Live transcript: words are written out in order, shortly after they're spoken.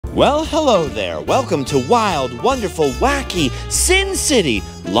Well, hello there. Welcome to wild, wonderful, wacky Sin City,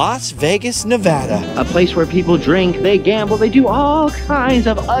 Las Vegas, Nevada. A place where people drink, they gamble, they do all kinds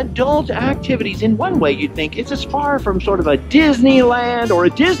of adult activities. In one way, you'd think it's as far from sort of a Disneyland or a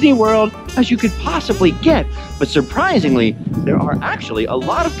Disney World as you could possibly get. But surprisingly, there are actually a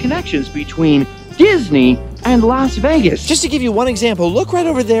lot of connections between Disney and Las Vegas. Just to give you one example, look right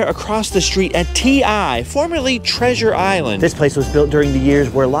over there across the street at TI, formerly Treasure Island. This place was built during the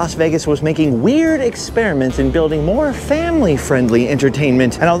years where Las Vegas was making weird experiments in building more family-friendly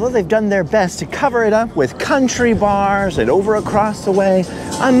entertainment. And although they've done their best to cover it up with country bars and over across the way,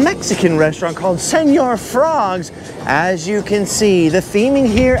 a Mexican restaurant called Senor Frog's, as you can see, the theming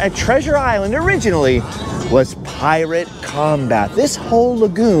here at Treasure Island originally was pirate combat. This whole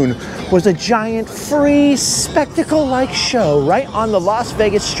lagoon was a giant free spectacle-like show right on the Las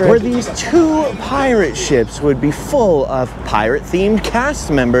Vegas Strip where these two pirate ships would be full of pirate-themed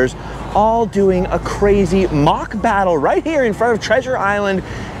cast members all doing a crazy mock battle right here in front of Treasure Island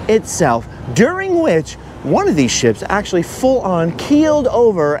itself, during which one of these ships actually full-on keeled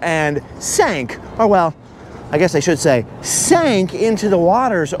over and sank, or well, I guess I should say, sank into the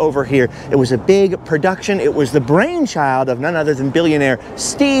waters over here. It was a big production. It was the brainchild of none other than billionaire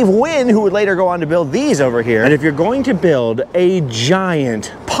Steve Wynn, who would later go on to build these over here. And if you're going to build a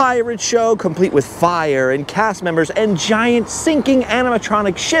giant pirate show complete with fire and cast members and giant sinking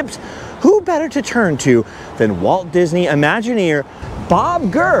animatronic ships, who better to turn to than Walt Disney Imagineer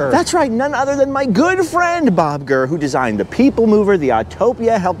Bob Gurr? That's right, none other than my good friend Bob Gurr, who designed the People Mover, the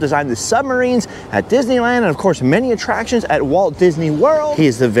Autopia, helped design the submarines at Disneyland, and of course many attractions at Walt Disney World. He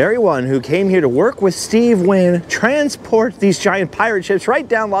is the very one who came here to work with Steve Wynn, transport these giant pirate ships right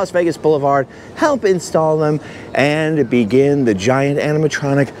down Las Vegas Boulevard, help install them, and begin the giant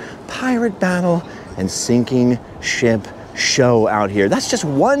animatronic pirate battle and sinking ship show out here. That's just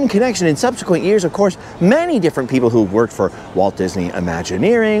one connection. In subsequent years, of course, many different people who worked for Walt Disney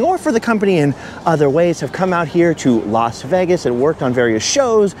Imagineering or for the company in other ways have come out here to Las Vegas and worked on various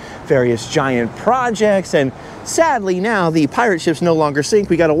shows, various giant projects, and sadly now the pirate ships no longer sink.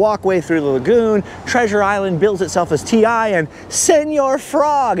 We got to walk way through the lagoon. Treasure Island bills itself as TI, and Senor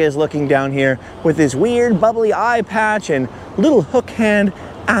Frog is looking down here with his weird bubbly eye patch and little hook hand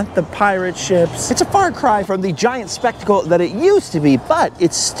at the pirate ships. It's a far cry from the giant spectacle that it used to be, but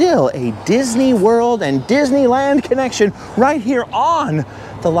it's still a Disney World and Disneyland connection right here on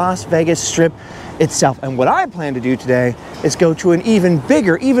the Las Vegas Strip itself. And what I plan to do today is go to an even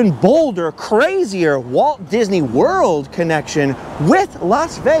bigger, even bolder, crazier Walt Disney World connection with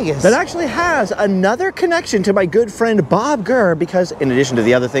Las Vegas that actually has another connection to my good friend Bob Gurr, because in addition to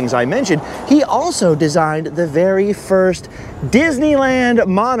the other things I mentioned, he also designed the very first Disneyland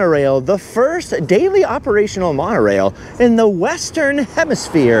monorail, the first daily operational monorail in the Western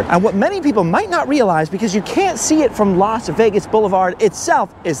Hemisphere. And what many people might not realize, because you can't see it from Las Vegas Boulevard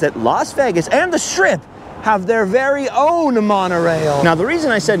itself, is that Las Vegas and the Strip have their very own monorail. Now, the reason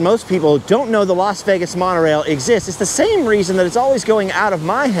I said most people don't know the Las Vegas monorail exists is the same reason that it's always going out of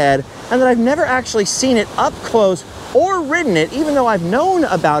my head and that I've never actually seen it up close or ridden it, even though I've known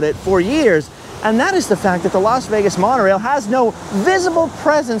about it for years. And that is the fact that the Las Vegas monorail has no visible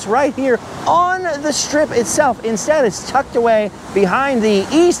presence right here on the Strip itself. Instead, it's tucked away behind the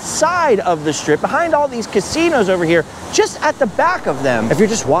east side of the Strip, behind all these casinos over here, just at the back of them. If you're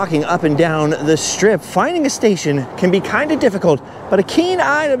just walking up and down the Strip, finding a station can be kind of difficult, but a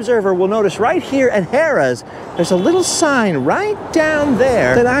keen-eyed observer will notice right here at Harrah's, there's a little sign right down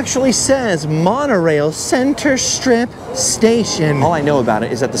there that actually says Monorail Center Strip Station. All I know about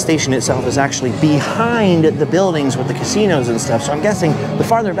it is that the station itself is actually behind the buildings with the casinos and stuff, so I'm guessing the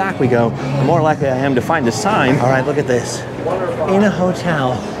farther back we go, the more likely I am to find a sign. All right, look at this. In a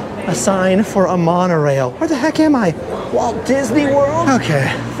hotel, a sign for a monorail. Where the heck am I? Walt Disney World? Okay,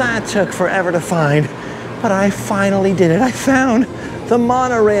 that took forever to find, but I finally did it. I found the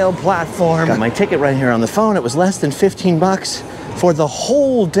monorail platform. Got my ticket right here on the phone. It was less than 15 bucks for the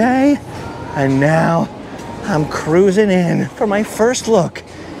whole day, and now I'm cruising in for my first look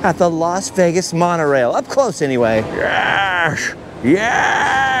at the Las Vegas monorail, up close anyway. Yes,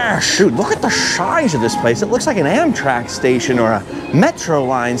 yes. Dude, look at the size of this place. It looks like an Amtrak station or a Metro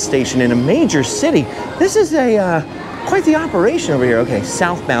line station in a major city. This is quite the operation over here. Okay,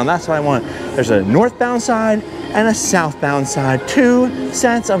 southbound, that's what I want. There's a northbound side and a southbound side. Two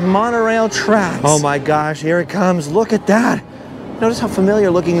sets of monorail tracks. Oh my gosh, here it comes. Look at that. Notice how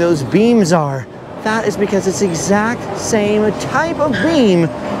familiar looking those beams are. That is because it's the exact same type of beam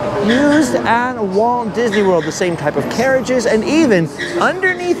used at Walt Disney World, the same type of carriages, and even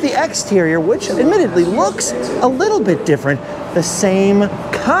underneath the exterior, which admittedly looks a little bit different, the same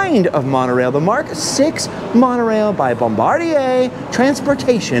kind of monorail, the Mark 6 monorail by Bombardier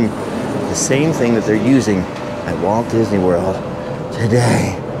Transportation. The same thing that they're using at Walt Disney World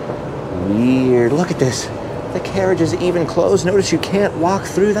today. Weird. Look at this. The carriage is even closed. Notice you can't walk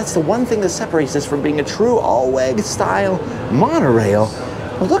through. That's the one thing that separates this from being a true all-wag style monorail.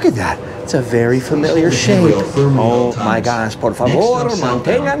 Well, look at that. It's a very familiar shape. Oh my gosh, por favor,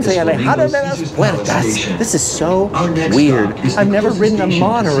 manténganse alejados de las puertas. This is so weird. I've never ridden a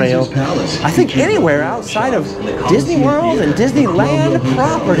monorail, I think anywhere outside of Disney World and Disneyland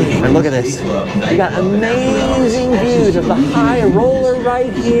property. And look at this. You got amazing views of the high roller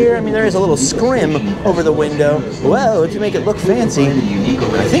right here. I mean, there is a little scrim over the window. Whoa, to make it look fancy.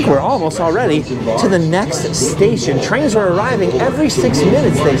 I think we're almost already to the next station. Trains are arriving every 6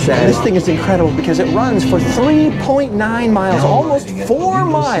 minutes, they say. This thing is incredible because it runs for 3.9 miles, almost 4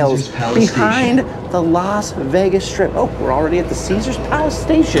 miles behind the Las Vegas Strip. Oh, we're already at the Caesars Palace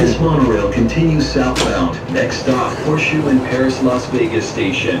station. This monorail continues southbound. Next stop, Horseshoe and Paris Las Vegas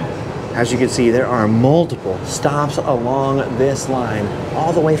station. As you can see, there are multiple stops along this line,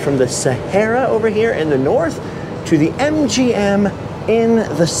 all the way from the Sahara over here in the north to the MGM in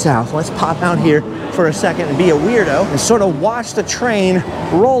the south. Let's pop out here for a second and be a weirdo and sort of watch the train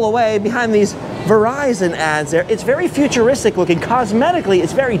roll away behind these Verizon ads there. It's very futuristic looking. Cosmetically,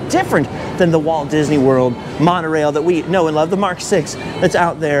 it's very different than the Walt Disney World monorail that we know and love, the Mark 6 that's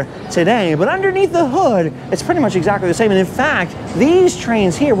out there today. But underneath the hood, it's pretty much exactly the same. And in fact, these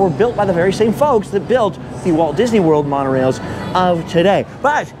trains here were built by the very same folks that built the Walt Disney World monorails of today.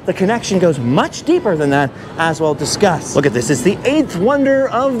 But the connection goes much deeper than that, as we'll discuss. Look at this. It's the 8th wonder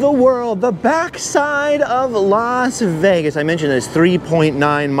of the world, the backside of Las Vegas. I mentioned it's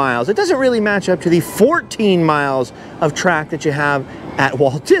 3.9 miles. It doesn't really match up to the 14 miles of track that you have at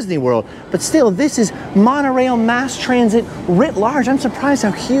Walt Disney World. But still, this is monorail mass transit writ large. I'm surprised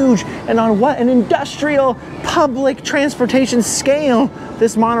how huge and on what an industrial public transportation scale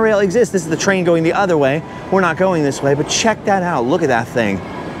this monorail exists. This is the train going the other way. We're not going this way, but check that out. Look at that thing.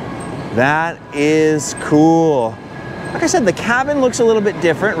 That is cool. Like I said, the cabin looks a little bit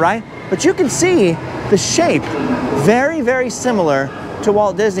different, right? But you can see the shape very, very similar to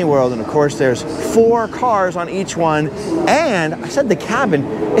Walt Disney World. And of course, there's 4 cars on each one. And I said the cabin,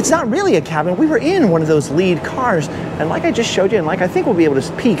 it's not really a cabin. We were in one of those lead cars. And like I just showed you, and like I think we'll be able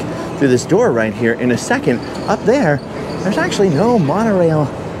to peek through this door right here in a second, up there, there's actually no monorail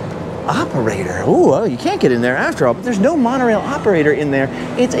operator. Ooh, well, you can't get in there after all, but there's no monorail operator in there.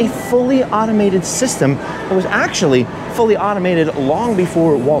 It's a fully automated system. It was actually fully automated long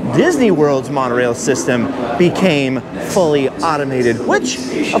before Walt Disney World's monorail system became fully automated, which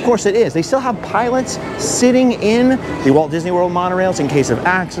of course it is. They still have pilots sitting in the Walt Disney World monorails in case of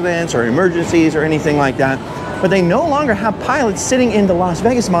accidents or emergencies or anything like that. But they no longer have pilots sitting in the Las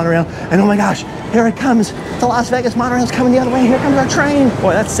Vegas monorail. And oh my gosh, here it comes. The Las Vegas monorail's coming the other way. Here comes our train.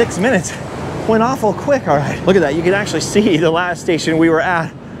 Boy, that's 6 minutes. Went awful quick. All right, look at that. You can actually see the last station we were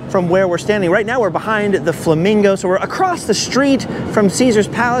at from where we're standing. Right now we're behind the Flamingo, so we're across the street from Caesars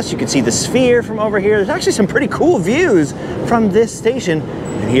Palace. You can see the Sphere from over here. There's actually some pretty cool views from this station.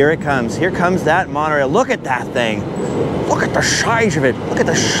 And here it comes. Here comes that monorail. Look at that thing. Look at the size of it. Look at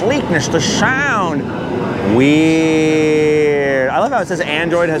the sleekness, the sound. Weird. I love how it says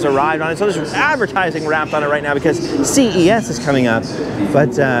Android has arrived on it. So there's advertising wrapped on it right now because CES is coming up.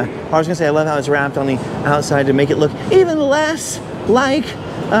 But I was gonna say, I love how it's wrapped on the outside to make it look even less like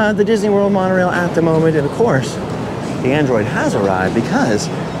the Disney World monorail at the moment. And of course, the Android has arrived because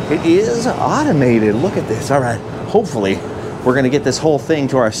it is automated. Look at this. All right, hopefully we're gonna get this whole thing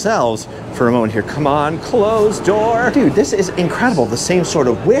to ourselves for a moment here. Come on, close door. Dude, this is incredible. The same sort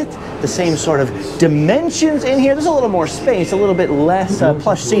of width, the same sort of dimensions in here. There's a little more space, a little bit less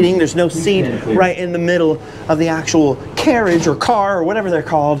plush seating. There's no seat right in the middle of the actual carriage or car or whatever they're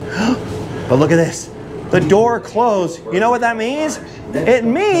called. But look at this. The door closed. You know what that means? It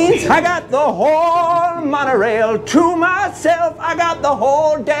means I got the whole monorail to myself. I got the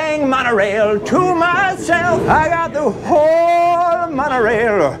whole dang monorail to myself. I got the whole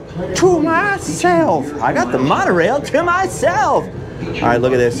monorail to myself. I got the monorail to myself. All right,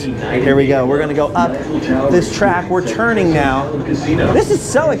 look at this. Here we go. We're going to go up this track. We're turning now. This is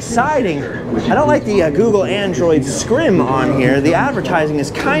so exciting. I don't like the Google Android scrim on here. The advertising is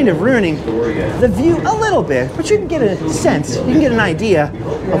kind of ruining the view a little bit, but you can get a sense. You can get an idea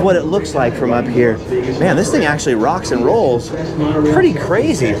of what it looks like from up here. Man, this thing actually rocks and rolls pretty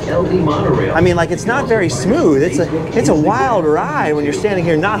crazy. I mean, like, it's not very smooth. It's a wild ride when you're standing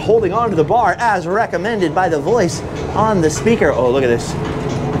here not holding on to the bar as recommended by the voice on the speaker. Oh, look at this.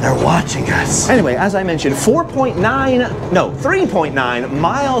 They're watching us. Anyway, as I mentioned, 3.9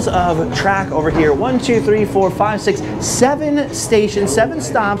 miles of track over here. 1, 2, 3, 4, 5, 6, 7 stations, 7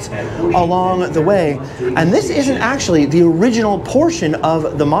 stops along the way. And this isn't actually the original portion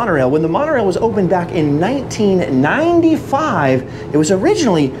of the monorail. When the monorail was opened back in 1995, it was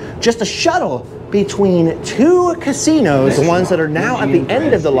originally just a shuttle between 2 casinos, the ones that are now at the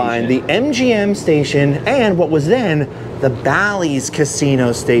end of the line, the MGM station and what was then the Bally's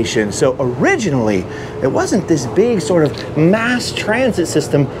Casino station. So originally, it wasn't this big sort of mass transit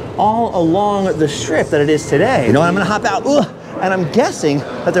system all along the strip that it is today. You know what, I'm gonna hop out, and I'm guessing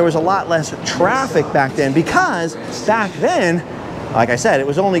that there was a lot less traffic back then because back then, like I said, it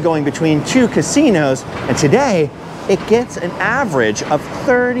was only going between 2 casinos, and today, it gets an average of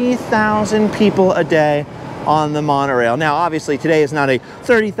 30,000 people a day on the monorail. Now, obviously, today is not a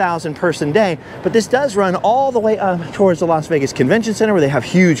 30,000 person day, but this does run all the way up towards the Las Vegas Convention Center, where they have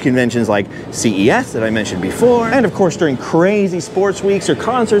huge conventions like CES that I mentioned before, and of course during crazy sports weeks or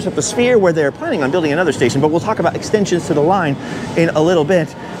concerts at the Sphere, where they're planning on building another station, but we'll talk about extensions to the line in a little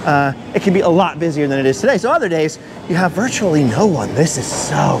bit. It can be a lot busier than it is today. So other days, you have virtually no one. This is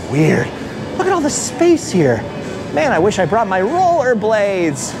so weird. Look at all the space here. Man, I wish I brought my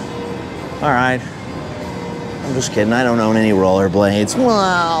rollerblades. All right. I'm just kidding, I don't own any rollerblades.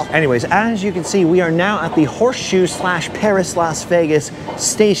 Well. Anyways, as you can see, we are now at the Horseshoe / Paris Las Vegas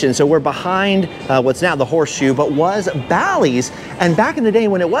station. So we're behind what's now the Horseshoe, but was Bally's. And back in the day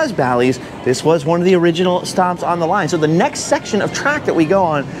when it was Bally's, this was one of the original stops on the line. So the next section of track that we go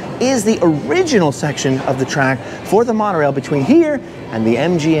on is the original section of the track for the monorail between here and the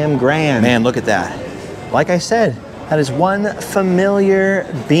MGM Grand. Man, look at that. Like I said, that is one familiar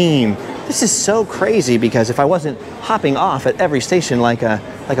beam. This is so crazy because if I wasn't hopping off at every station like a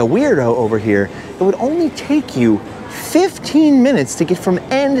weirdo over here, it would only take you 15 minutes to get from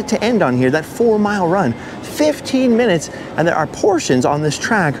end to end on here, that 4-mile run. 15 minutes, and there are portions on this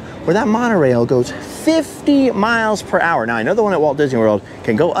track where that monorail goes 50 miles per hour. Now, I know the one at Walt Disney World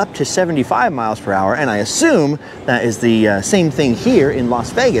can go up to 75 miles per hour, and I assume that is the same thing here in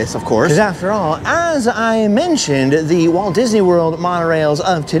Las Vegas, of course. Because after all, as I mentioned, the Walt Disney World monorails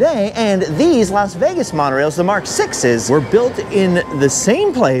of today and these Las Vegas monorails, the Mark 6s, were built in the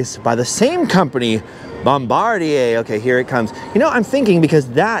same place by the same company, Bombardier. Okay, here it comes. You know, I'm thinking because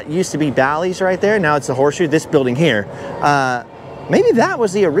that used to be Bally's right there, now it's the Horseshoe, this building here. Maybe that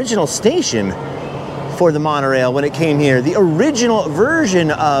was the original station for the monorail when it came here, the original version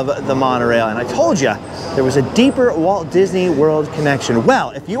of the monorail. And I told you, there was a deeper Walt Disney World connection.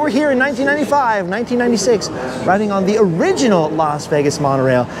 Well, if you were here in 1995, 1996, riding on the original Las Vegas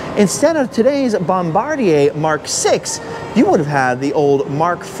monorail, instead of today's Bombardier Mark 6, you would have had the old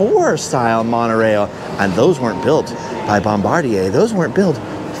Mark 4 style monorail. And those weren't built by Bombardier. Those weren't built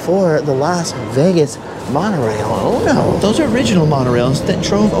for the Las Vegas monorail. Oh no. Those are original monorails that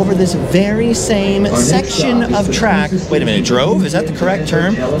drove over this very same section of track. Wait a minute, drove? Is that the correct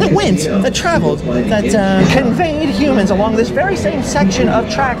term? That went, that traveled, that conveyed humans along this very same section of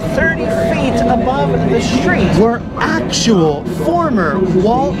track 30 feet above the street were actual former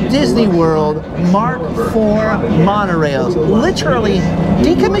Walt Disney World Mark IV monorails. Literally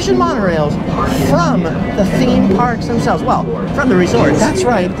decommissioned monorails from the theme parks themselves. Well, from the resorts. That's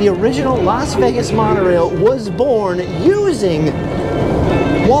right, the original Las Vegas monorail was born using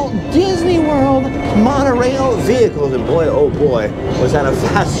Walt Disney World monorail vehicles, and boy, oh boy, was that a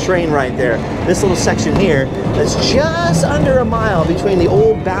fast train right there. This little section here that's just under a mile between the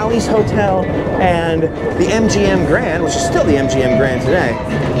old Bally's Hotel and the MGM Grand, which is still the MGM Grand today.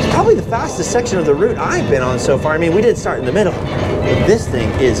 It's probably the fastest section of the route I've been on so far. I mean, we did start in the middle, but this thing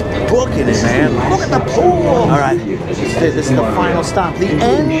is booking it, man. Look at the pool. All right, this is the final stop, the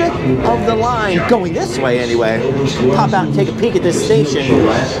end of the line, going this way anyway. Pop out and take a peek at this station.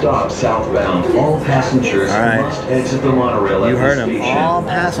 Last stop southbound. All passengers must exit the monorail. You heard him. All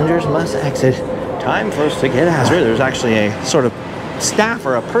passengers must exit. Time for us to get out. There's actually a sort of staff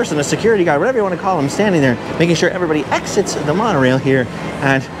or a person, a security guy, whatever you want to call him, standing there making sure everybody exits the monorail here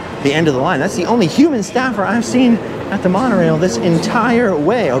at the end of the line. That's the only human staffer I've seen at the monorail this entire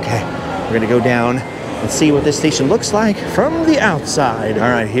way. Okay, we're gonna go down and see what this station looks like from the outside. All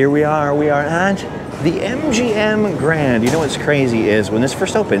right, here we are. We are at the MGM Grand. You know what's crazy is when this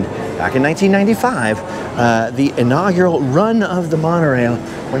first opened back in 1995, the inaugural run of the monorail,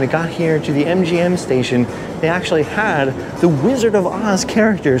 when it got here to the MGM station, they actually had the Wizard of Oz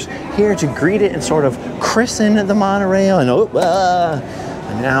characters here to greet it and sort of christen the monorail.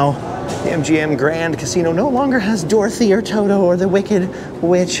 And now the MGM Grand Casino no longer has Dorothy or Toto or the Wicked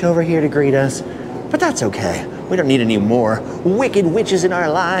Witch over here to greet us. But that's okay. We don't need any more wicked witches in our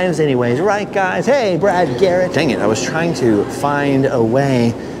lives anyways, right guys? Hey, Brad Garrett. Dang it, I was trying to find a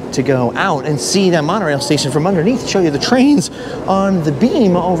way to go out and see that monorail station from underneath, show you the trains on the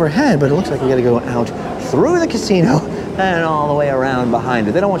beam overhead, but it looks like we gotta go out through the casino and all the way around behind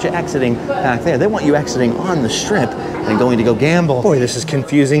it. They don't want you exiting back there. They want you exiting on the strip and going to go gamble. Boy, this is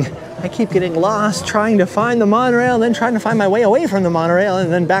confusing. I keep getting lost trying to find the monorail, then trying to find my way away from the monorail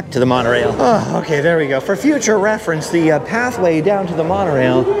and then back to the monorail. Oh, okay, there we go. For future reference, the pathway down to the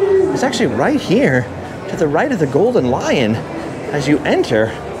monorail is actually right here to the right of the Golden Lion as you enter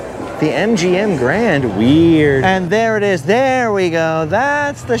the MGM Grand. Weird. And there it is. There we go.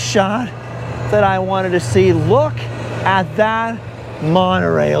 That's the shot that I wanted to see. Look at that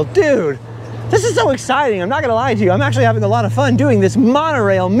monorail. Dude, this is so exciting. I'm not gonna lie to you. I'm actually having a lot of fun doing this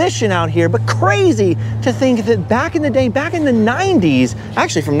monorail mission out here, but crazy to think that back in the day, back in the 90s,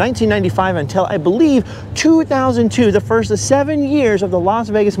 actually from 1995 until I believe 2002, the first 7 years of the Las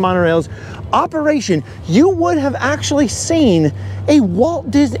Vegas Monorail's operation, you would have actually seen a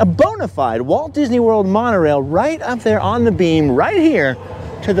bona fide Walt Disney World monorail right up there on the beam, right here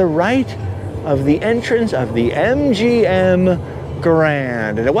to the right of the entrance of the MGM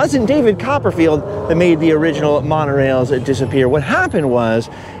Grand. And it wasn't David Copperfield that made the original monorails disappear. What happened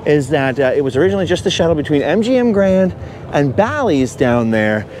is that it was originally just the shuttle between MGM Grand and Bally's down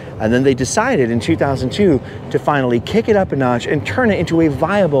there, and then they decided in 2002 to finally kick it up a notch and turn it into a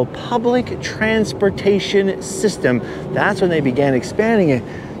viable public transportation system. That's when they began expanding it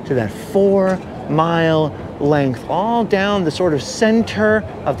to that 4-mile length, all down the sort of center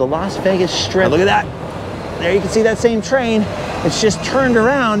of the Las Vegas Strip. Now look at that. There you can see that same train. It's just turned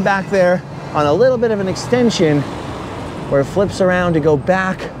around back there on a little bit of an extension where it flips around to go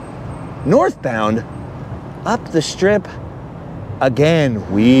back northbound up the strip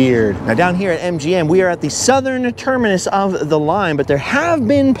again. Weird. Now down here at MGM, we are at the southern terminus of the line, but there have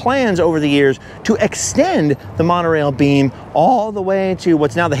been plans over the years to extend the monorail beam all the way to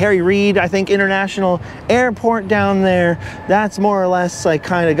what's now the Harry Reid, I think, International Airport down there. That's more or less like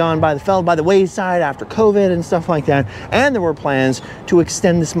kind of fell by the wayside after COVID and stuff like that. And there were plans to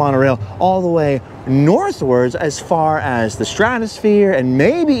extend this monorail all the way northwards as far as the Stratosphere and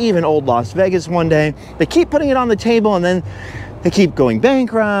maybe even Old Las Vegas one day. They keep putting it on the table and then they keep going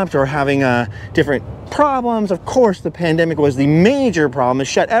bankrupt or having different problems. Of course, the pandemic was the major problem. It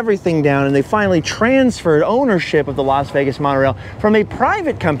shut everything down, and they finally transferred ownership of the Las Vegas Monorail from a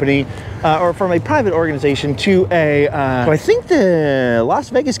private company or from a private organization to I think the Las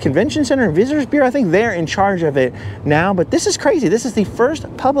Vegas Convention Center and Visitors Bureau. I think they're in charge of it now, but this is crazy. This is the first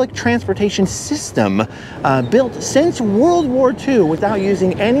public transportation system built since World War II without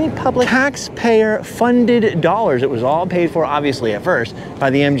using any public taxpayer-funded dollars. It was all paid for, obviously, at first by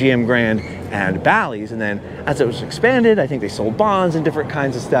the MGM Grand and Bally's, and then as it was expanded, I think they sold bonds and different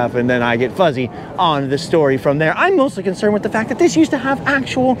kinds of stuff, and then I get fuzzy on the story from there. I'm mostly concerned with the fact that this used to have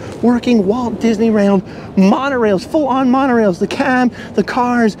actual working Walt Disney World monorails, full-on monorails, the cab, the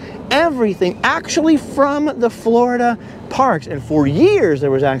cars, everything, actually from the Florida parks. And for years,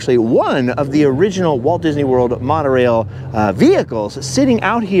 there was actually one of the original Walt Disney World monorail vehicles sitting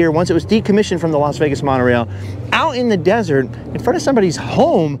out here once it was decommissioned from the Las Vegas Monorail, out in the desert in front of somebody's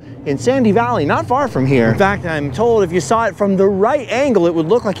home in Sandy Valley, not far from here. In fact, I'm told if you saw it from the right angle, it would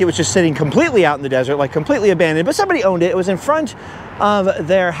look like it was just sitting completely out in the desert, like completely abandoned, but somebody owned it. It was in front of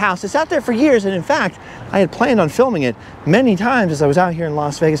their house. It's out there for years, and in fact, I had planned on filming it many times as I was out here in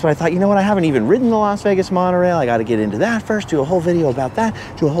Las Vegas, but I thought, you know what, I haven't even ridden the Las Vegas Monorail. I got to get into that first, do a whole video about that,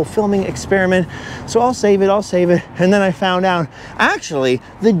 do a whole filming experiment. So I'll save it. And then I found out, actually,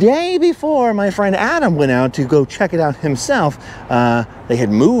 the day before my friend Adam went out to go check it out himself, they had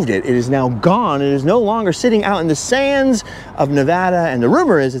moved it. It is now gone. It is no longer sitting out in the sands of Nevada, and the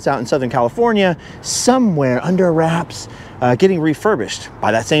rumor is it's out in Southern California, somewhere under wraps, getting refurbished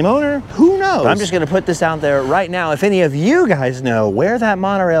by that same owner. Who knows? But I'm just gonna put this out there right now. If any of you guys know where that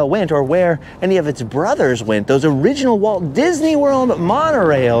monorail went or where any of its brothers went, those original Walt Disney World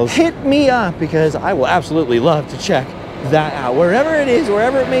monorails, hit me up, because I will absolutely love to check that out. Wherever it is,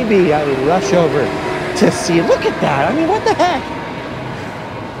 wherever it may be, I would rush over to see it. Look at that. I mean, what the heck?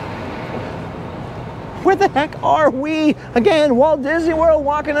 Where the heck are we? Again, Walt Disney World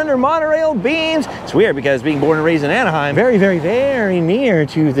walking under monorail beams. It's weird because being born and raised in Anaheim, very, very, very near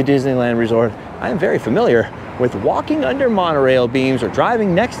to the Disneyland Resort, I am very familiar with walking under monorail beams or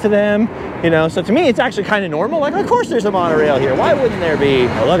driving next to them, you know, so to me, it's actually kind of normal. Like, of course there's a monorail here. Why wouldn't there be?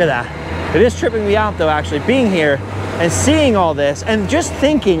 Oh, look at that. It is tripping me out though, actually, being here and seeing all this and just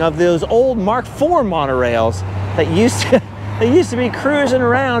thinking of those old Mark IV monorails that used to be cruising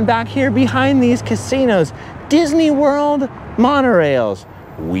around back here behind these casinos. Disney World monorails.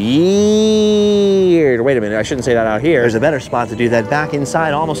 Weird. Wait a minute, I shouldn't say that out here. There's a better spot to do that, back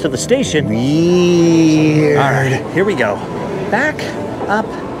inside, almost to the station. Weird. All right, here we go. Back up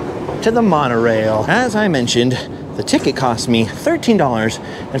to the monorail. As I mentioned, the ticket cost me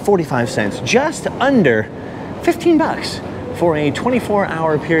 $13.45, just under 15 bucks for a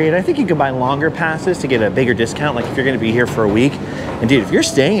 24-hour period. I think you could buy longer passes to get a bigger discount, like if you're gonna be here for a week. And dude, if you're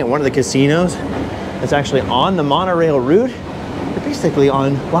staying at one of the casinos that's actually on the monorail route, you're basically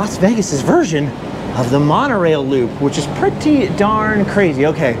on Las Vegas's version of the monorail loop, which is pretty darn crazy.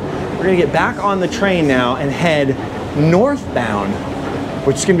 Okay, we're gonna get back on the train now and head northbound,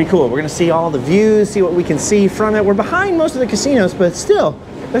 which is gonna be cool. We're gonna see all the views, see what we can see from it. We're behind most of the casinos, but still,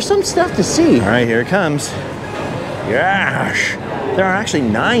 there's some stuff to see. All right, here it comes. Gosh, there are actually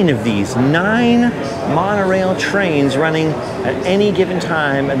 9 of these, 9 monorail trains running at any given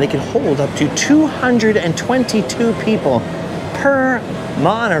time, and they can hold up to 222 people per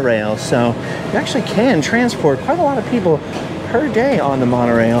monorail. So you actually can transport quite a lot of people per day on the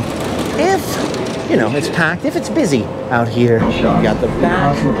monorail if, you know, it's packed, if it's busy out here. You got the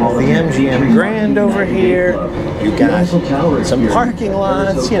back of the MGM Grand over here. You got some parking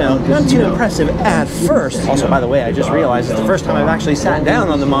lots, you know, not too impressive at first. Also, by the way, I just realized it's the first time I've actually sat down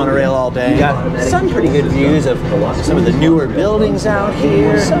on the monorail all day. You got some pretty good views of some of the newer buildings out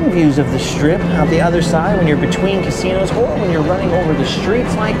here. Some views of the Strip out the other side when you're between casinos or when you're running over the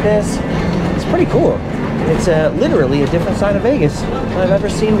streets like this. It's pretty cool. It's literally a different side of Vegas than I've ever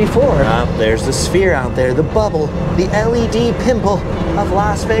seen before. There's the Sphere out there, the bubble, the LED pimple of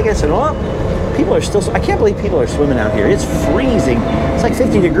Las Vegas. And oh, people are still, I can't believe people are swimming out here. It's freezing. It's like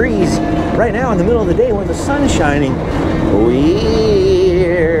 50 degrees right now in the middle of the day where the sun's shining.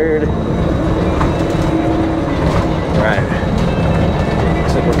 Weird. All right.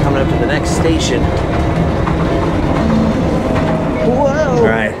 Looks like we're coming up to the next station. Whoa. All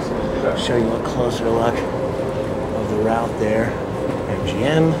right. I'll show you a closer look of the route there.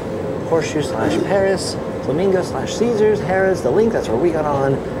 MGM, Horseshoe / Paris, Flamingo / Caesars, Harrah's, the Link, that's where we got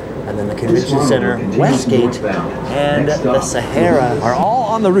on, and then the Convention Center, Westgate, and the Sahara are all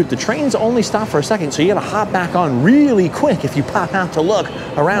on the route. The trains only stop for a second, so you gotta hop back on really quick if you pop out to look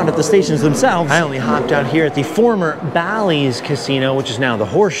around at the stations themselves. I only hopped out here at the former Bally's Casino, which is now the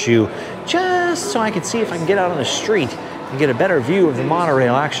Horseshoe, just so I could see if I can get out on the street and get a better view of the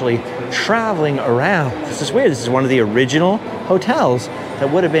monorail actually traveling around. This is weird. This is one of the original hotels that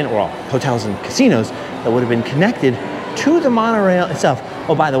would have been, well, hotels and casinos that would have been connected to the monorail itself.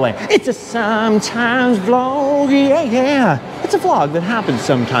 Oh, by the way, it's a sometimes vlog, yeah. It's a vlog that happens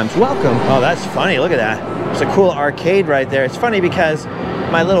sometimes. Welcome. Oh, that's funny. Look at that. It's a cool arcade right there. It's funny because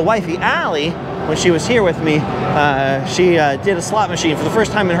my little wifey, Allie, when she was here with me, she did a slot machine for the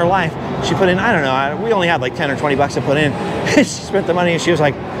first time in her life. She put in, I don't know, we only had like 10 or 20 bucks to put in. She spent the money and she was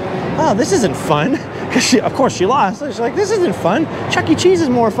like, oh, this isn't fun. Because of course she lost. She's like, this isn't fun. Chuck E. Cheese is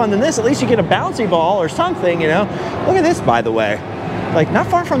more fun than this. At least you get a bouncy ball or something, you know. Look at this, by the way. Like not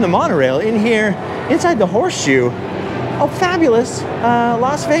far from the monorail, in here, inside the Horseshoe. Oh, fabulous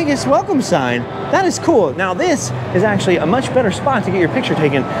Las Vegas welcome sign. That is cool. Now this is actually a much better spot to get your picture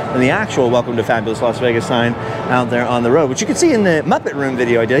taken than the actual Welcome to Fabulous Las Vegas sign out there on the road, which you can see in the Muppet Room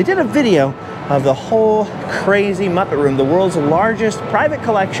video I did. I did a video of the whole crazy Muppet Room, the world's largest private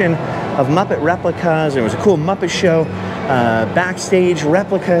collection of Muppet replicas. There was a cool Muppet show backstage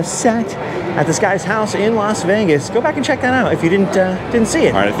replica set at this guy's house in Las Vegas. Go back and check that out if you didn't see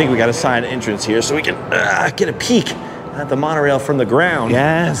it. All right, I think we got a side entrance here so we can get a peek at the monorail from the ground.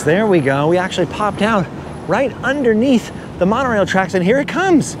 Yes, there we go. We actually popped out right underneath the monorail tracks, and here it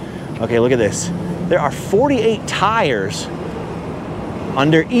comes. Okay, look at this. There are 48 tires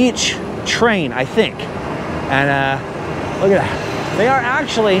under each train, I think. And look at that. They are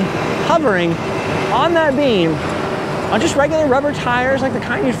actually hovering on that beam on just regular rubber tires, like the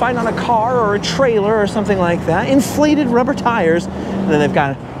kind you'd find on a car or a trailer or something like that. Inflated rubber tires. And then they've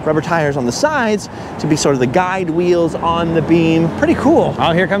got rubber tires on the sides to be sort of the guide wheels on the beam. Pretty cool.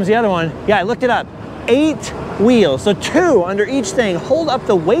 Oh, here comes the other one. Yeah, I looked it up. 8 wheels, so 2 under each thing hold up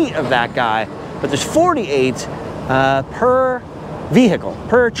the weight of that guy, but there's 48 per vehicle,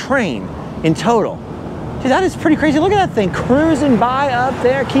 per train in total. Dude, that is pretty crazy. Look at that thing cruising by up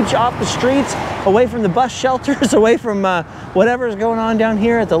there. Keeps you off the streets, away from the bus shelters, away from whatever's going on down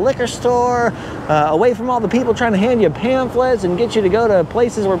here at the liquor store, away from all the people trying to hand you pamphlets and get you to go to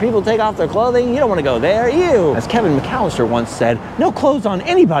places where people take off their clothing. You don't want to go there. Ew. As Kevin McAllister once said, no clothes on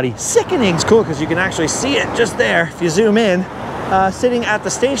anybody. Sickening. It's cool because you can actually see it just there if you zoom in, sitting at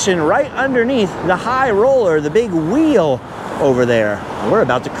the station right underneath the high roller, the big wheel over there. And we're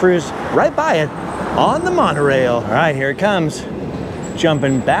about to cruise right by it on the monorail. All right, here it comes.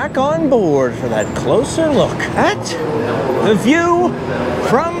 Jumping back on board for that closer look at the view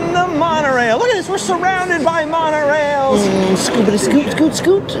from the monorail. Look at this, we're surrounded by monorails. Scoopity scoot, scoot,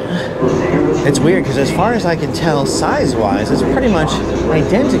 scoot. It's weird because as far as I can tell, size-wise, it's pretty much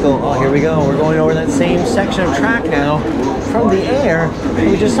identical. Oh, here we go. We're going over that same section of track now from the air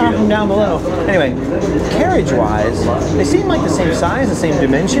we just saw from down below. Anyway, carriage-wise, they seem like the same size, the same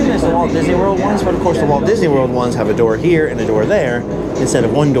dimension as the Walt Disney World ones, but of course the Walt Disney World ones have a door here and a door there instead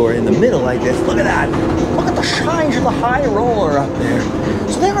of one door in the middle like this. Look at that! Look at the shine of the high roller up there.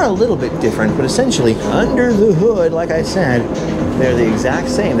 So they are a little bit different, but essentially under the hood, like I said, they're the exact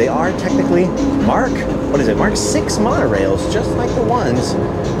same. They are technically Mark 6 monorails, just like the ones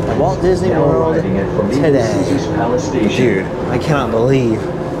at Walt Disney World today. Dude, I cannot believe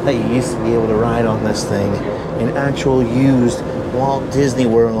that you used to be able to ride on this thing in actual used Walt Disney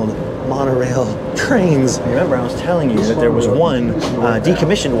World monorail trains. Remember, I was telling you that there was one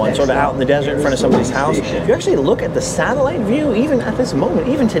decommissioned one sort of out in the desert in front of somebody's house. If you actually look at the satellite view, even at this moment,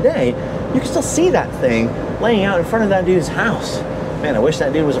 even today, you can still see that thing laying out in front of that dude's house. Man, I wish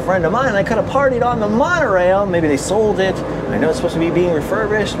that dude was a friend of mine. I could have partied on the monorail. Maybe they sold it. I know it's supposed to be being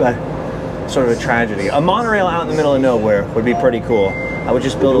refurbished, but sort of a tragedy. A monorail out in the middle of nowhere would be pretty cool. I would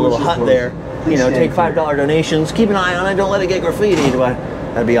just build a little hut there, you know, take $5 donations, keep an eye on it, don't let it get graffitied, but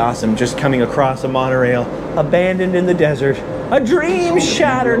that'd be awesome. Just coming across a monorail, abandoned in the desert. A dream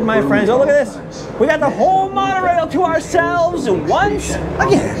shattered, my friends. Oh, look at this. We got the whole monorail to ourselves once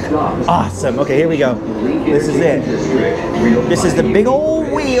again. Awesome. Okay, here we go. This is it. This is the big old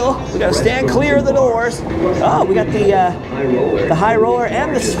wheel. We gotta stand clear of the doors. Oh, we got the high roller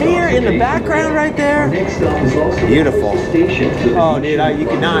and the sphere in the background right there. Beautiful. Oh, dude, you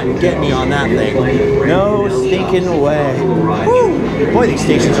cannot get me on that thing. No stinking way. Woo. Boy, these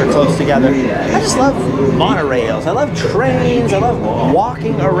stations are close together. I just love monorails. I love trains. I love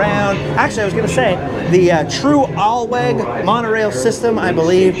walking around. Actually, I was gonna say, the true all-weg monorail system, I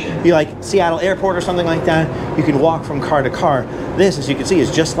believe, be like Seattle Airport or something like that, you can walk from car to car. This, as you can see,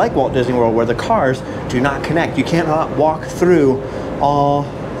 is just like Walt Disney World, where the cars do not connect. You cannot walk through all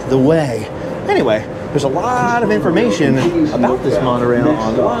the way. Anyway, there's a lot of information about this monorail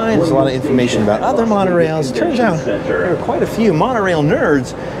online. There's a lot of information about other monorails. Turns out there are quite a few monorail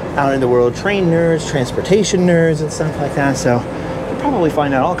nerds out in the world. Train nerds, transportation nerds, and stuff like that. So you'll probably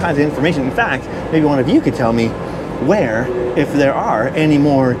find out all kinds of information. In fact, maybe one of you could tell me where, if there are any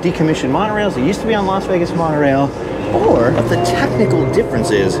more decommissioned monorails that used to be on Las Vegas Monorail, or what the technical difference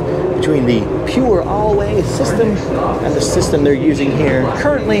is between the pure all-way system and the system they're using here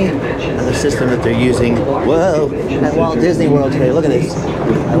currently and the system that they're using, whoa, at Walt Disney World today. Look at this.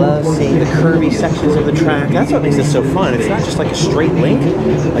 I love seeing the curvy sections of the track. That's what makes it so fun. It's not just like a straight link.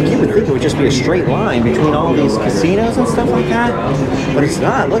 Like you would think it would just be a straight line between all these casinos and stuff like that, but it's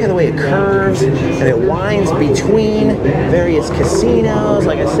not. Look at the way it curves and it winds between various casinos.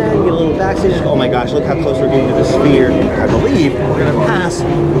 Like I said, you get a little backstage. Oh my gosh, look how close we're getting to the sphere. I believe we're going to pass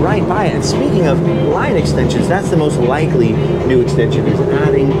right by it. And speaking of line extensions, that's the most likely new extension, is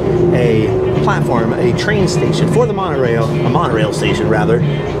adding a platform, a train station for the monorail, a monorail station rather,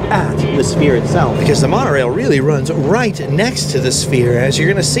 at the sphere itself. Because the monorail really runs right next to the sphere. As you're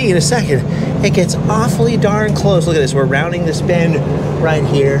going to see in a second, it gets awfully darn close. Look at this, we're rounding this bend right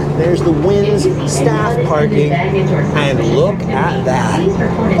here. There's the Wynn's staff parking, and look at that.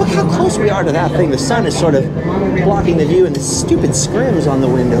 Look how close we are to that thing. The sun is sort of blocking the view and the stupid scrims on the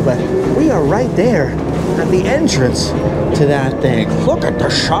window, but we are right there at the entrance to that thing. Look at the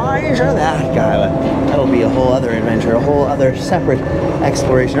size of that guy. That'll be a whole other adventure, a whole other separate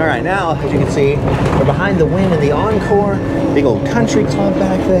exploration. All right, now, as you can see, we're behind the Wynn and the Encore, big old country club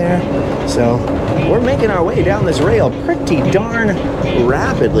back there. So we're making our way down this rail pretty darn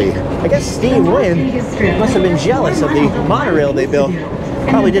rapidly. I guess Steve Wynn must have been jealous of the monorail they built.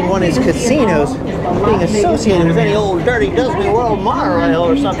 Probably didn't want his casinos being associated with any old dirty Disney World monorail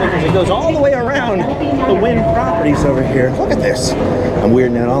or something, because it goes all the way around the Wynn properties over here. Look at this. I'm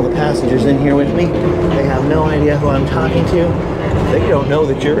weirding out all the passengers in here with me. They have no idea who I'm talking to. They don't know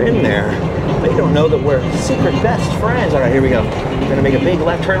that you're in there. They don't know that we're secret best friends. All right, here we go. We're gonna make a big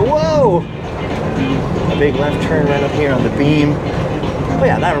left turn. Whoa! A big left turn right up here on the beam. Oh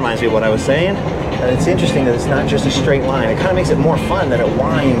yeah, that reminds me of what I was saying. And it's interesting that it's not just a straight line. It kind of makes it more fun that it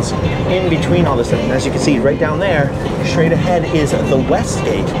winds in between all this stuff. And as you can see right down there, straight ahead is the West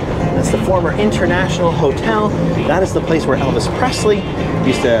Gate. That's the former International Hotel. That is the place where Elvis Presley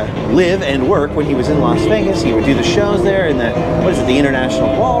used to live and work when he was in Las Vegas. He would do the shows there in the, what is it, the International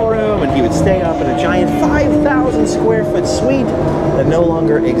Ballroom, and he would stay up in a giant 5,000 square foot suite that no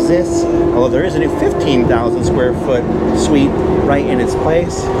longer exists, although there is a new 15,000 square foot suite right in its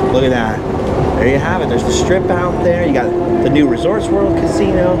place. Look at that. There you have it. There's the Strip out there. You got the new Resorts World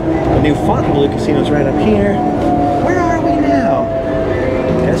Casino. The new Fontainebleau Casino's right up here. Where are we now?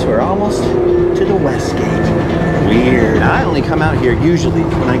 Guess we're almost to the Westgate. Weird. I only come out here usually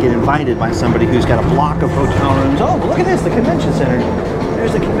when I get invited by somebody who's got a block of hotel rooms. Oh, look at this, the convention center.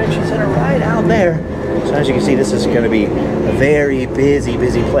 There's the convention center right out there. So as you can see, this is going to be a very busy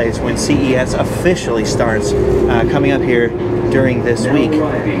place when CES officially starts coming up here during this week.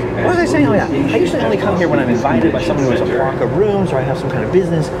 What was I saying? Oh yeah, I usually only come here when I'm invited by someone who has a block of rooms or I have some kind of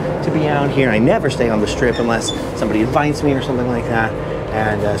business to be out here. I never stay on the Strip unless somebody invites me or something like that.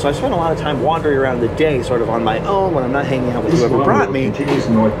 And so I spend a lot of time wandering around the day sort of on my own when I'm not hanging out with whoever brought me.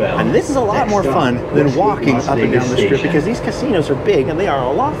 And this is a lot more fun than walking up and down the Strip because these casinos are big and they are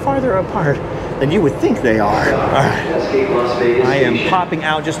a lot farther apart than you would think they are. All right. I am popping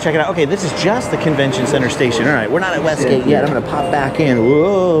out, just check it out. Okay, this is just the convention center station. All right, we're not at Westgate yet. I'm gonna pop back in.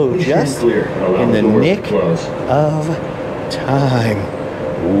 Whoa, just in the nick of time.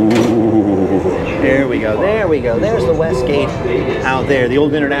 Ooh, there we go, there we go. There's the Westgate out there, the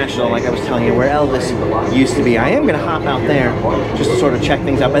old International, like I was telling you, where Elvis used to be. I am going to hop out there just to sort of check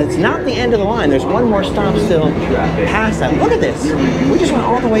things out, but it's not the end of the line. There's one more stop still past that. Look at this. We just went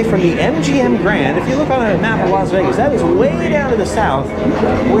all the way from the MGM Grand. If you look on a map of Las Vegas, that is way down to the south.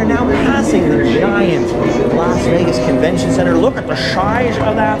 We're now passing the giant Las Vegas Convention Center. Look at the size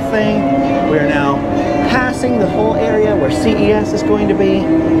of that thing. We're now passing the whole area where CES is going to be.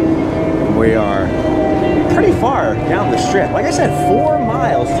 We are pretty far down the Strip. Like I said, 4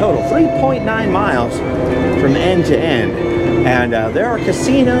 miles total, 3.9 miles from end to end. And there are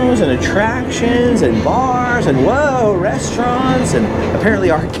casinos and attractions and bars and whoa, restaurants and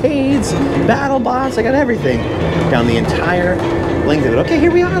apparently arcades, battle bots. I got everything down the entire length of it. Okay,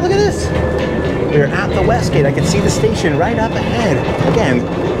 here we are. Look at this. We're at the Westgate. I can see the station right up ahead. Again,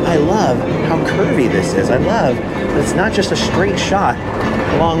 I love how curvy this is. I love that it's not just a straight shot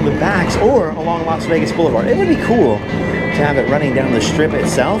along the backs or along Las Vegas Boulevard. It would be cool to have it running down the Strip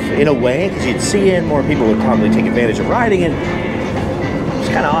itself in a way, because you'd see it, more people would probably take advantage of riding it. It's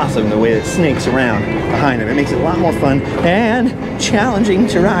kind of awesome the way it snakes around behind them. It makes it a lot more fun and challenging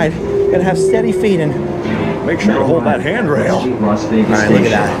to ride. You gotta have steady feet and make sure to hold that handrail. All right, look at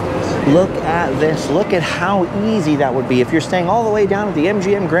that. Look at this. Look at how easy that would be if you're staying all the way down at the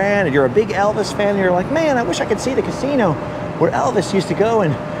MGM Grand and you're a big Elvis fan and you're like, man, I wish I could see the casino where Elvis used to go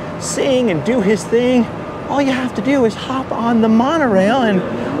and sing and do his thing. All you have to do is hop on the monorail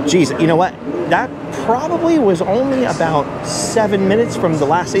and, geez, you know what? That probably was only about 7 minutes from the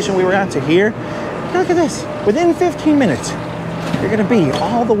last station we were at to here. Look at this. Within 15 minutes, you're gonna be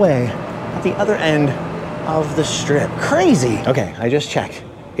all the way at the other end of the Strip. Crazy. Okay, I just checked.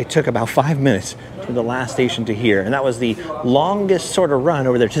 It took about 5 minutes from the last station to here, and that was the longest sort of run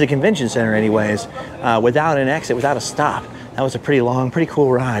over there to the convention center anyways, without an exit, without a stop. That was a pretty long, pretty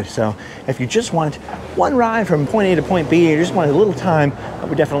cool ride. So if you just want one ride from point A to point B, and you just want a little time, I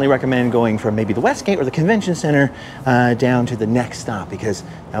would definitely recommend going from maybe the Westgate or the convention center down to the next stop, because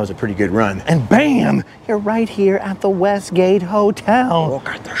that was a pretty good run. And bam, you're right here at the Westgate Hotel. Look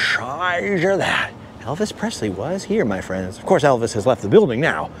at the size of that. Elvis Presley was here, my friends. Of course, Elvis has left the building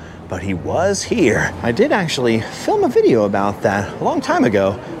now, but he was here. I did actually film a video about that a long time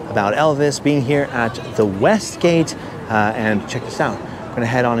ago, about Elvis being here at the Westgate, and check this out. I'm gonna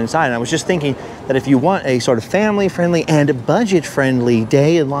head on inside, and I was just thinking that if you want a sort of family-friendly and budget-friendly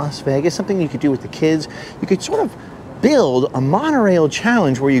day in Las Vegas, something you could do with the kids, you could sort of build a monorail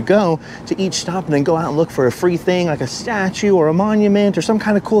challenge where you go to each stop and then go out and look for a free thing like a statue or a monument or some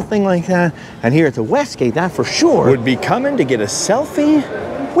kind of cool thing like that. And here at the Westgate, that for sure would be coming to get a selfie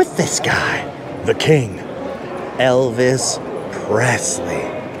with this guy, the king, Elvis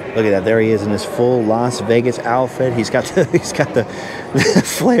Presley. Look at that, there he is in his full Las Vegas outfit. He's got the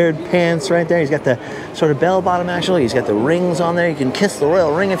flared pants right there. He's got the sort of bell bottom actually. He's got the rings on there. You can kiss the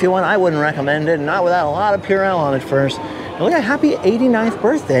royal ring if you want. I wouldn't recommend it, not without a lot of Purell on it first. And look at happy 89th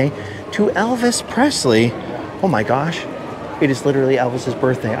birthday to Elvis Presley. Oh my gosh, it is literally Elvis's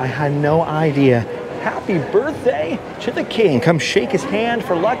birthday. I had no idea. Happy birthday to the king. Come shake his hand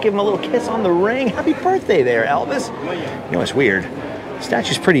for luck, give him a little kiss on the ring. Happy birthday there, Elvis. You know, it's weird. The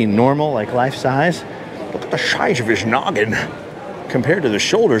statue's pretty normal, like life size. Look at the size of his noggin compared to the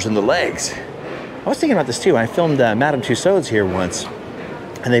shoulders and the legs. I was thinking about this too. I filmed Madame Tussauds here once.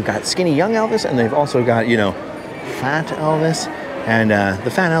 And they've got skinny young Elvis, and they've also got, you know, fat Elvis. And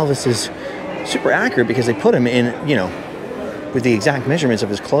the fat Elvis is super accurate because they put him in, you know, with the exact measurements of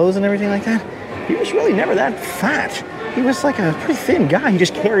his clothes and everything like that. He was really never that fat. He was like a pretty thin guy. He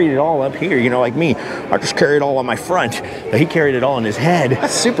just carried it all up here, you know, like me. I just carried it all on my front, but he carried it all in his head.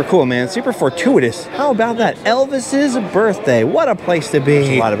 That's super cool, man. Super fortuitous. How about that? Elvis's birthday. What a place to be. There's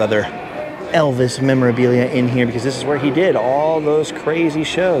a lot of other Elvis memorabilia in here because this is where he did all those crazy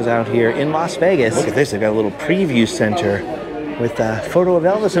shows out here in Las Vegas. Look at this. They've got a little preview center with a photo of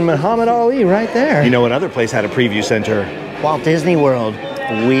Elvis and Muhammad Ali right there. You know what other place had a preview center? Walt Disney World.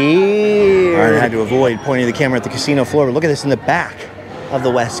 Weird. I had to avoid pointing the camera at the casino floor, but look at this in the back of the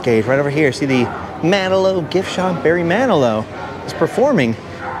Westgate, right over here. See the Manilow gift shop? Barry Manilow is performing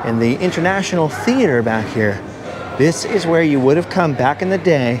in the International Theater back here. This is where you would have come back in the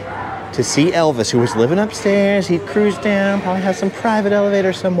day to see Elvis, who was living upstairs. He'd cruise down, probably have some private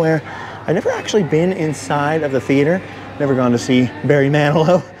elevator somewhere. I've never actually been inside of the theater. Never gone to see Barry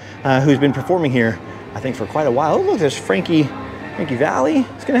Manilow, who's been performing here, I think, for quite a while. Oh, look, there's Frankie Valli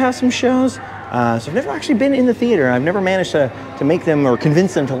is going to have some shows. So I've never actually been in the theater. I've never managed to make them or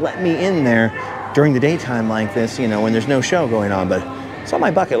convince them to let me in there during the daytime like this, you know, when there's no show going on. But it's on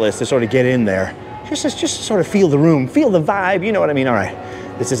my bucket list to sort of get in there. Just to sort of feel the room, feel the vibe, you know what I mean? All right.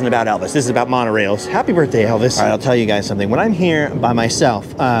 This isn't about Elvis. This is about monorails. Happy birthday, Elvis. All right, I'll tell you guys something. When I'm here by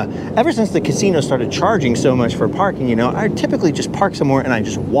myself, ever since the casino started charging so much for parking, you know, I typically just park somewhere and I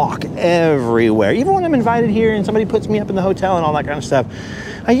just walk everywhere. Even when I'm invited here and somebody puts me up in the hotel and all that kind of stuff,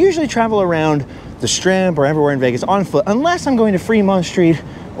 I usually travel around the Strip or everywhere in Vegas on foot, unless I'm going to Fremont Street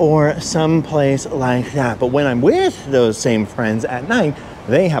or someplace like that. But when I'm with those same friends at night,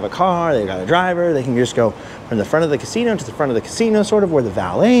 they have a car, they've got a driver, they can just go from the front of the casino to the front of the casino, sort of where the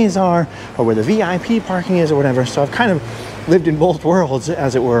valets are or where the VIP parking is or whatever. So I've kind of lived in both worlds,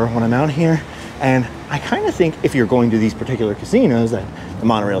 as it were, when I'm out here. And I kind of think if you're going to these particular casinos that the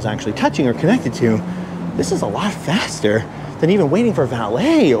monorail is actually touching or connected to, this is a lot faster than even waiting for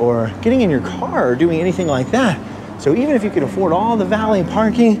valet or getting in your car or doing anything like that. So even if you can afford all the valet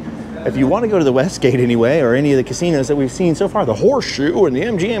parking, if you want to go to the Westgate anyway, or any of the casinos that we've seen so far, the Horseshoe and the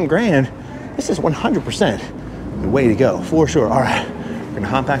MGM Grand, this is 100% the way to go, for sure. All right, we're gonna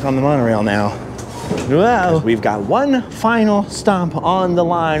hop back on the monorail now. Wow. We've got one final stop on the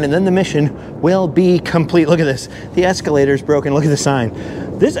line, and then the mission will be complete. Look at this. The escalator's broken. Look at the sign.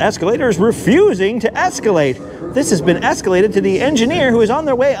 This escalator is refusing to escalate. This has been escalated to the engineer who is on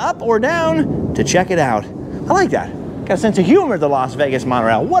their way up or down to check it out. I like that. Got a sense of humor, the Las Vegas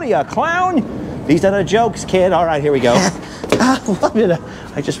Monorail. What are you, a clown? These are the jokes, kid. All right, here we go.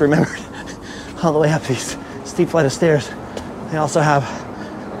 I just remembered all the way up these steep flight of stairs. They also have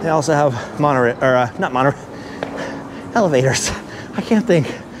monorail, or not monorail, elevators. I can't think.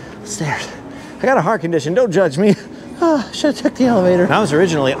 Stairs. I got a heart condition. Don't judge me. Should have took the elevator. I was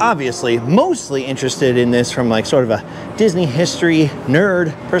originally, obviously, mostly interested in this from like sort of a Disney history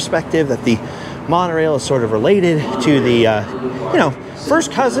nerd perspective, that the monorail is sort of related to the, you know,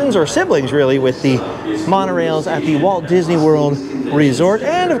 first cousins or siblings really with the monorails at the Walt Disney World Resort,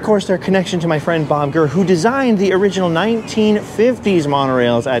 and of course their connection to my friend Bob Gurr, who designed the original 1950s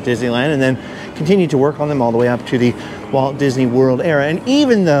monorails at Disneyland and then continued to work on them all the way up to the Walt Disney World era. And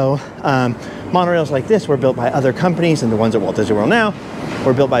even though monorails like this were built by other companies, and the ones at Walt Disney World now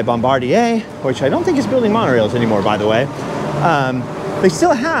were built by Bombardier, which I don't think is building monorails anymore, by the way, they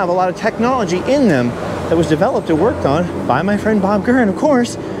still have a lot of technology in them that was developed and worked on by my friend Bob Gurr. And of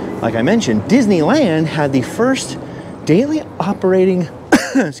course, like I mentioned, Disneyland had the first daily operating,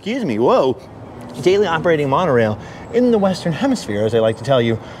 excuse me, daily operating monorail in the Western Hemisphere, as they like to tell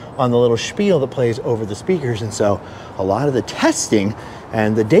you on the little spiel that plays over the speakers. And so a lot of the testing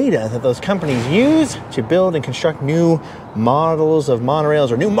and the data that those companies use to build and construct new models of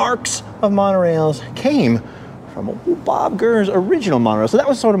monorails or new marks of monorails came from Bob Gurr's original monorail. So that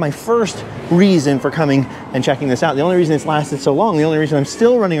was sort of my first reason for coming and checking this out. The only reason it's lasted so long, the only reason I'm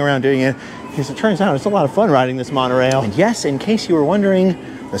still running around doing it, is it turns out it's a lot of fun riding this monorail. And yes, in case you were wondering,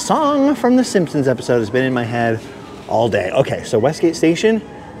 the song from the Simpsons episode has been in my head all day. Okay, so Westgate Station,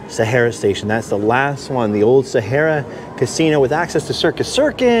 Sahara Station. That's the last one, the old Sahara Casino with access to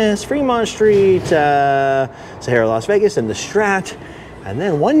Circus, Fremont Street, Sahara Las Vegas, and the Strat. And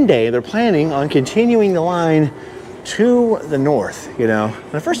then one day they're planning on continuing the line to the north, you know.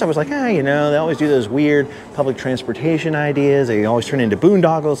 And at first I was like, you know, they always do those weird public transportation ideas. They always turn into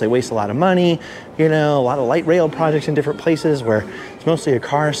boondoggles. They waste a lot of money, you know, a lot of light rail projects in different places where it's mostly a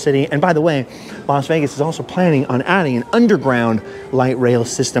car city. And by the way, Las Vegas is also planning on adding an underground light rail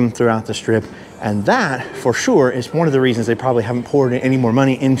system throughout the Strip. And that, for sure, is one of the reasons they probably haven't poured any more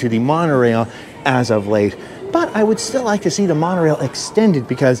money into the monorail as of late. But I would still like to see the monorail extended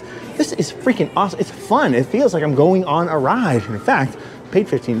because this is freaking awesome. It's fun. It feels like I'm going on a ride. In fact, I paid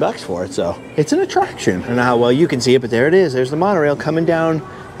 15 bucks for it, so it's an attraction. I don't know how well you can see it, but there it is. There's the monorail coming down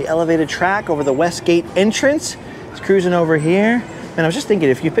the elevated track over the West Gate entrance. It's cruising over here. And I was just thinking,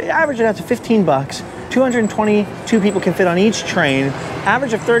 if you average it out to 15 bucks, 222 people can fit on each train,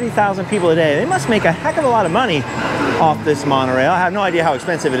 average of 30,000 people a day. They must make a heck of a lot of money off this monorail. I have no idea how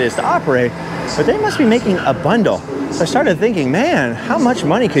expensive it is to operate, but they must be making a bundle. So I started thinking, man, how much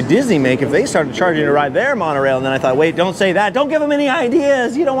money could Disney make if they started charging to ride their monorail? And then I thought, wait, don't say that. Don't give them any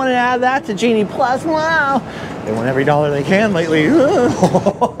ideas. You don't want to add that to Genie Plus. Wow. They want every dollar they can lately.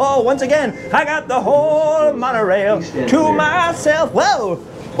 Once again, I got the whole monorail to myself. Whoa.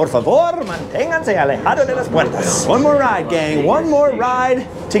 Por favor, manténganse alejado de las puertas. One more ride, gang. One more ride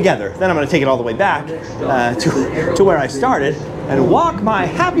together. Then I'm going to take it all the way back to where I started and walk my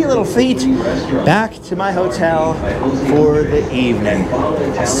happy little feet back to my hotel for the evening.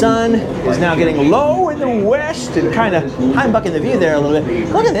 The sun is now getting low in the west and kind of humbucking the view there a little bit.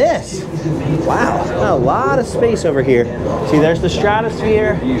 Look at this. Wow, a lot of space over here. See, there's the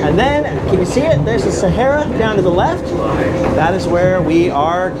stratosphere, and then, can you see it? There's the Sahara down to the left. That is where we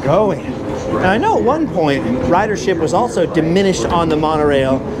are going. Now, I know at one point, ridership was also diminished on the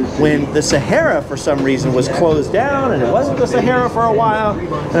monorail when the Sahara, for some reason, was closed down, and it wasn't the Sahara for a while.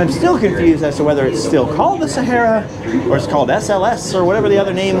 And I'm still confused as to whether it's still called the Sahara, or it's called SLS, or whatever the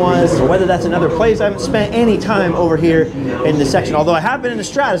other name was, or whether that's another place. I haven't spent any time over here in this section, although I have been in the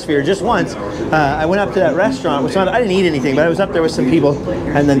stratosphere just once. I went up to that restaurant, which I didn't eat anything, but I was up there with some people,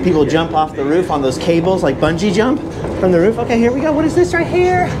 and then people jump off the roof on those cables, like bungee jump from the roof. Okay, here we go. What is this right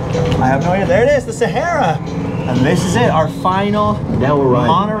here? I have no idea. There it is, the Sahara. And this is it, our final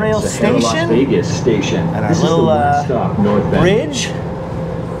monorail station. Las Vegas station. And our little bridge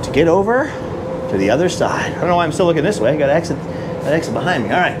to get over to the other side. I don't know why I'm still looking this way. I got to exit behind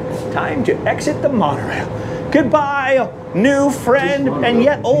me. All right, time to exit the monorail. Goodbye, new friend and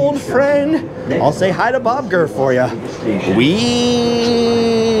yet old friend. I'll say hi to Bob Gurr for you. Weird.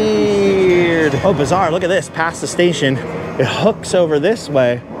 Oh, bizarre. Look at this. Past the station. It hooks over this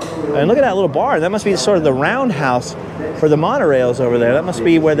way. And look at that little bar. That must be sort of the roundhouse for the monorails over there. That must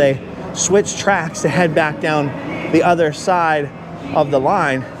be where they switch tracks to head back down the other side of the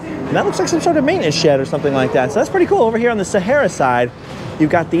line. And that looks like some sort of maintenance shed or something like that. So that's pretty cool. Over here on the Sahara side, you've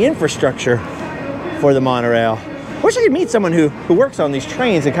got the infrastructure for the monorail. Wish I could meet someone who works on these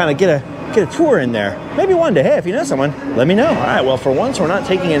trains and kind of get a tour in there. Maybe one day. Hey, if you know someone, let me know. All right, well, for once, we're not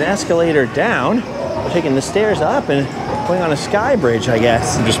taking an escalator down. We're taking the stairs up and going on a sky bridge, I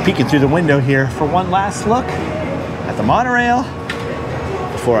guess. I'm just peeking through the window here for one last look at the monorail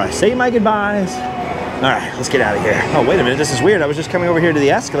before I say my goodbyes. All right, let's get out of here. Oh, wait a minute, this is weird. I was just coming over here to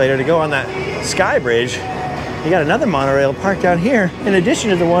the escalator to go on that sky bridge. You got another monorail parked down here, in addition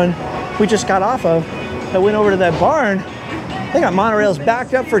to the one we just got off of that went over to that barn. They got monorails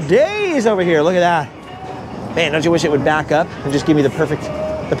backed up for days over here. Look at that. Man, don't you wish it would back up and just give me the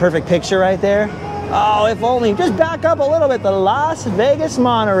perfect picture right there? Oh, if only. Just back up a little bit. The Las Vegas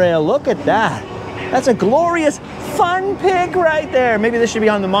Monorail. Look at that. That's a glorious, fun pic right there. Maybe this should be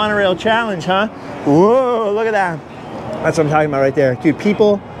on the monorail challenge, huh? Whoa, look at that. That's what I'm talking about right there. Dude,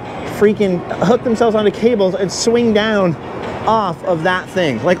 people freaking hook themselves onto cables and swing down off of that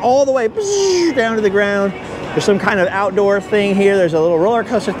thing. Like all the way down to the ground. There's some kind of outdoor thing here. There's a little roller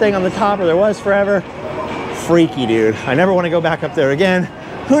coaster thing on the top, or there was forever. Freaky, dude. I never want to go back up there again.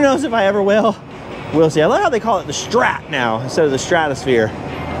 Who knows if I ever will. We'll see. I love how they call it the Strat now instead of the Stratosphere.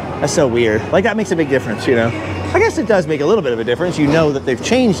 That's so weird. Like, that makes a big difference, you know? I guess it does make a little bit of a difference. You know that they've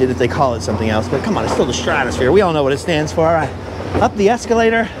changed it if they call it something else, but come on, it's still the Stratosphere. We all know what it stands for. All right, up the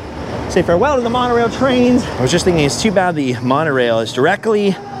escalator. Say farewell to the monorail trains. I was just thinking it's too bad the monorail is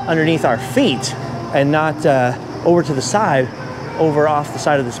directly underneath our feet and not over to the side, over off the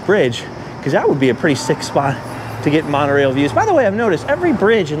side of this bridge, because that would be a pretty sick spot to get monorail views. By the way, I've noticed every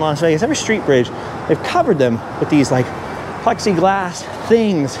bridge in Las Vegas, every street bridge, they've covered them with these like plexiglass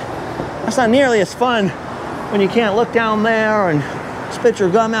things. That's not nearly as fun when you can't look down there and spit your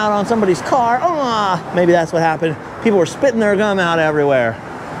gum out on somebody's car. Maybe that's what happened. People were spitting their gum out everywhere.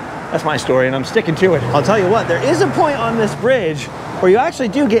 That's my story, and I'm sticking to it. I'll tell you what, there is a point on this bridge where you actually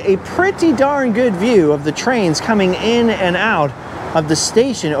do get a pretty darn good view of the trains coming in and out of the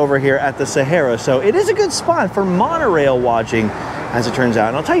station over here at the Sahara. So it is a good spot for monorail watching, as it turns out.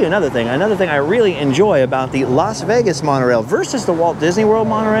 And I'll tell you another thing I really enjoy about the Las Vegas Monorail versus the Walt Disney World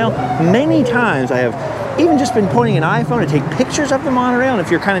Monorail. Many times I have even just been pointing an iPhone to take pictures of the monorail, and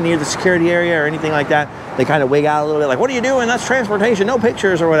if you're kind of near the security area or anything like that, they kind of wig out a little bit like, what are you doing? That's transportation, no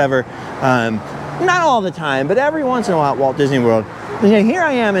pictures or whatever. Not all the time, but every once in a while at Walt Disney World. And here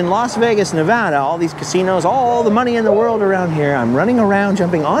I am in Las Vegas, Nevada, all these casinos, all the money in the world around here. I'm running around,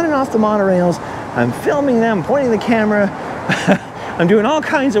 jumping on and off the monorails. I'm filming them, pointing the camera. I'm doing all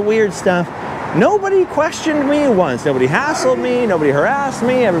kinds of weird stuff. Nobody questioned me once. Nobody hassled me. Nobody harassed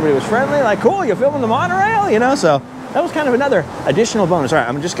me. Everybody was friendly. Like, cool, you're filming the monorail, you know? So that was kind of another additional bonus. All right,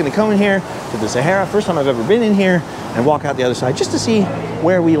 I'm just gonna come in here to the Sahara. First time I've ever been in here, and walk out the other side just to see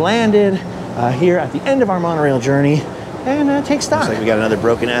where we landed here at the end of our monorail journey, and take stock. Looks like we got another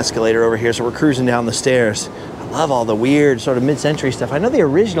broken escalator over here, so we're cruising down the stairs. I love all the weird sort of mid-century stuff. I know the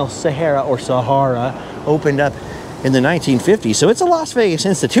original Sahara or Sahara opened up in the 1950s, so it's a Las Vegas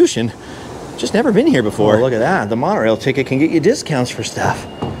institution. Just never been here before. Oh, look at that. The monorail ticket can get you discounts for stuff.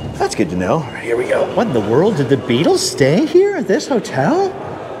 That's good to know. All right, here we go. What in the world? Did the Beatles stay here at this hotel?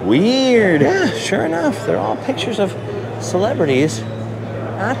 Weird. Yeah, sure enough. They're all pictures of celebrities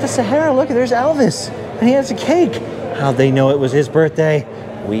at the Sahara. Look, there's Elvis, and he has a cake. How'd they know it was his birthday?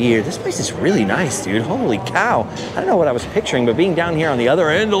 Weird. This place is really nice, dude. Holy cow. I don't know what I was picturing, but being down here on the other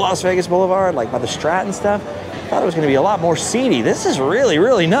end of Las Vegas Boulevard, like by the Strat and stuff, I thought it was going to be a lot more seedy. This is really,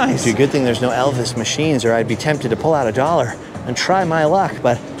 really nice. Dude, good thing there's no Elvis machines, or I'd be tempted to pull out $1 and try my luck.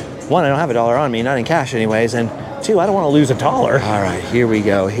 But one, I don't have $1 on me, not in cash anyways, and two, I don't want to lose $1. All right, here we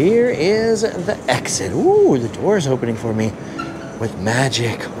go. Here is the exit. Ooh, the door's opening for me with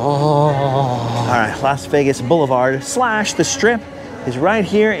magic. Oh. All right, Las Vegas Boulevard / the Strip is right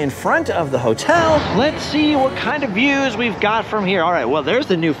here in front of the hotel. Let's see what kind of views we've got from here. All right, well, there's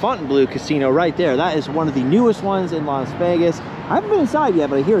the new Fontainebleau Casino right there. That is one of the newest ones in Las Vegas. I haven't been inside yet,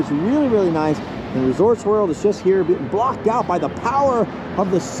 but I hear it's really, really nice. And Resorts World is just here being blocked out by the power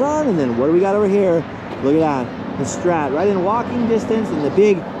of the sun. And then what do we got over here? Look at that, the Strat, right in walking distance, and the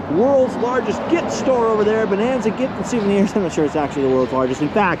big world's largest gift store over there, Bonanza Gift and Souvenirs. I'm not sure it's actually the world's largest. In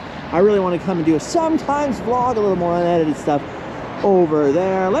fact, I really want to come and do a sometimes vlog, a little more unedited stuff over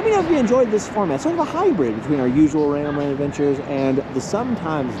there. Let me know if you enjoyed this format. Sort of a hybrid between our usual Random Land Adventures and the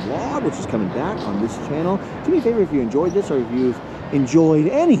sometimes vlog, which is coming back on this channel. Do me a favor if you enjoyed this, or if you've enjoyed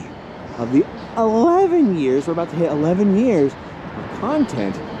any of the 11 years, we're about to hit 11 years of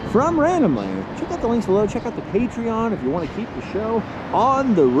content from Random Land. Check out the links below. Check out the Patreon if you want to keep the show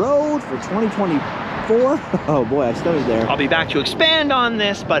on the road for 2024. Oh boy, I stuttered there. I'll be back to expand on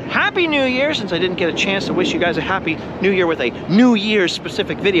this, but Happy New Year, since I didn't get a chance to wish you guys a Happy New Year with a New Year's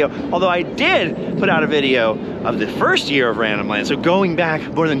specific video, although I did put out a video of the first year of Random Land, so going back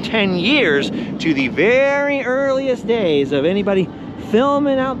more than 10 years to the very earliest days of anybody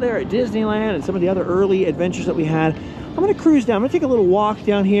filming out there at Disneyland and some of the other early adventures that we had. I'm gonna cruise down. I'm gonna take a little walk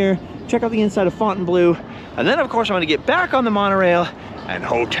down here, check out the inside of Fontainebleau, and then of course I'm gonna get back on the monorail and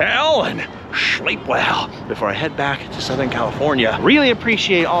hotel and sleep well before I head back to Southern California. Really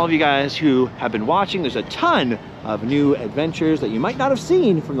appreciate all of you guys who have been watching. There's a ton of new adventures that you might not have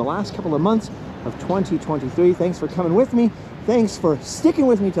seen from the last couple of months of 2023. Thanks for coming with me. Thanks for sticking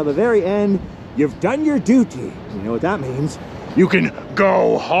with me till the very end. You've done your duty. You know what that means. You can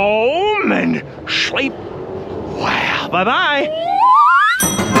go home and sleep well. Bye-bye.